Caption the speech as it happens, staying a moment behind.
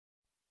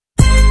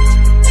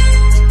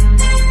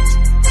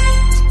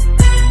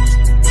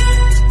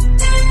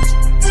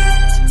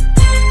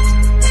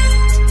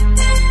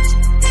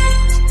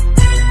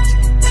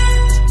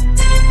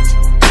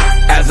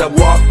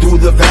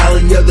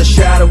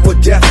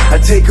death. I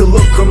take a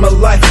look at my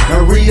life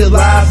and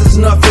realize there's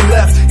nothing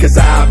left. Cause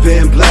I've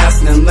been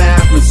blasting and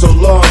laughing so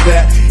long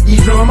that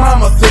even my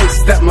mama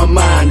thinks that my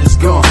mind is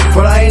gone.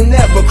 But I ain't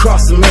never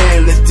crossed a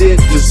man that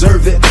didn't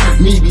deserve it.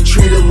 Me be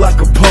treated like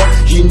a punk,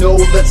 you know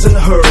that's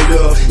unheard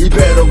of. You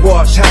better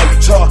watch how you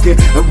talking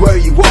and where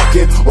you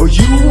walking, or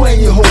you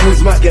and your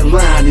homies might get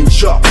lined and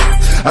chopped.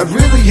 I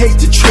really hate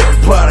to trip,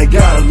 but I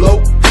gotta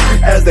low.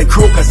 As they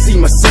croak, I see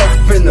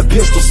myself in the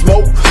pistol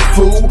smoke.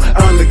 Fool,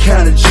 I'm the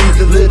kind of G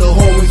the little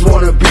homies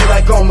wanna be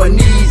like, on my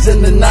knees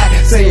in the night,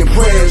 saying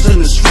prayers in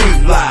the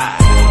street light.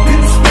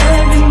 Been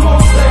spending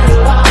most of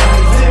their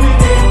lives living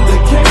in the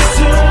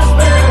gangster's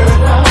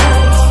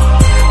paradise.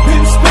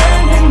 Been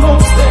spending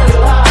most of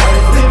their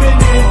lives living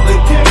in the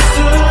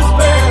gangster's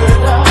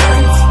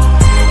paradise.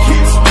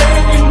 Keep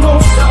spending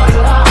most of our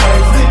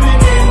lives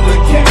living in the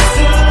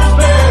gangster's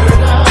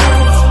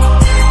paradise.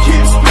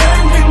 Keep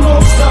spending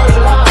most of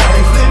our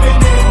lives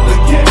living in the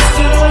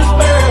gangster's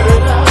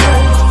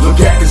paradise. Look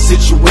at the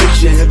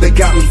situation they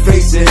got me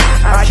facing.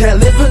 I can't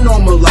live a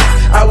normal life.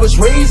 I was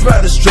raised by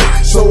the strip,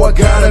 so I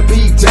gotta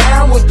be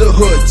down with the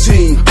hood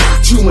team.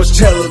 Too much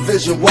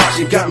television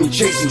watching got me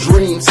chasing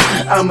dreams.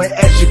 I'm an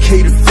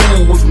educated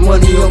fool with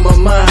money on my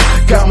mind.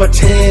 Got my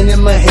tan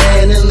in my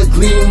hand and the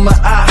gleam in my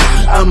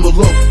eye. I'm a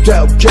looked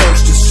out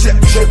gangster, set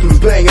tripping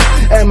banger,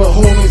 and my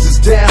homies is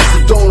down, so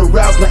don't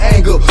arouse my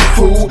anger.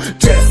 Fool,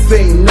 death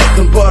ain't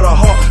nothing but a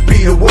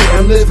heartbeat away.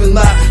 I'm living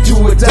life, do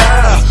or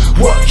die.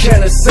 What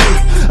can I say?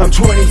 I'm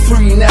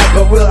 23 now,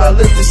 but will I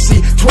live to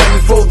see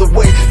 24? The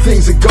way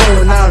things are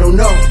going, I don't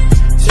know.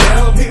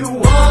 Tell me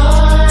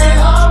why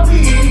are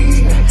we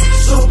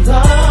so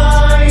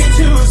blind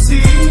to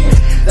see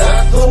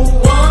that the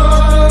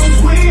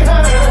ones we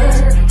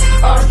hurt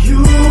are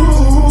you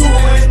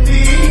and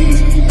me?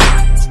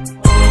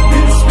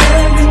 Been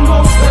spending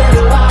most of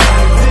their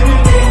lives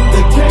living in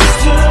the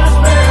gangster's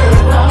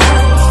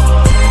paradise.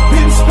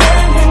 Been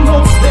spending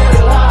most of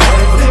their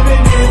lives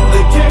living in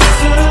the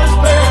gangster's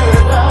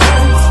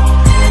paradise.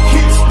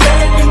 Keep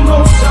spending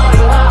most of our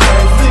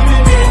lives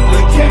living in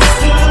the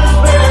gangster's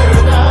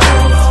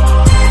paradise.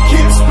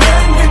 Keep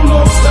spending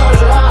most of our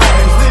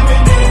lives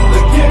living in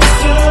the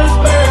gangster's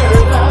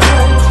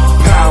paradise.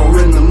 Power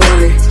in the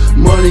money,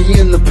 money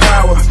in the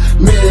power.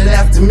 Minute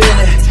after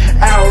minute,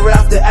 hour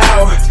after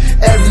hour,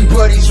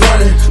 everybody's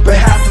running, but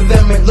half of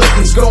them ain't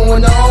looking's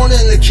going on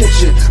in the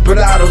kitchen. But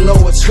I don't know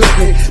what's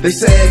cooking. They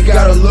say I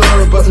gotta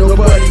learn, but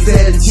nobody's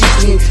there to teach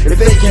me. If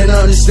they can't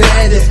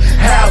understand it,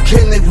 how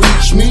can they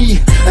reach me?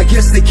 I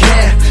guess they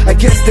can't, I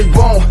guess they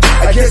won't,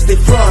 I guess they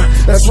front.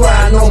 That's why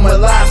I know my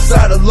life's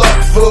out of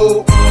luck,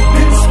 fool.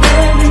 Been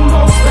spending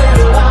most of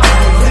their lives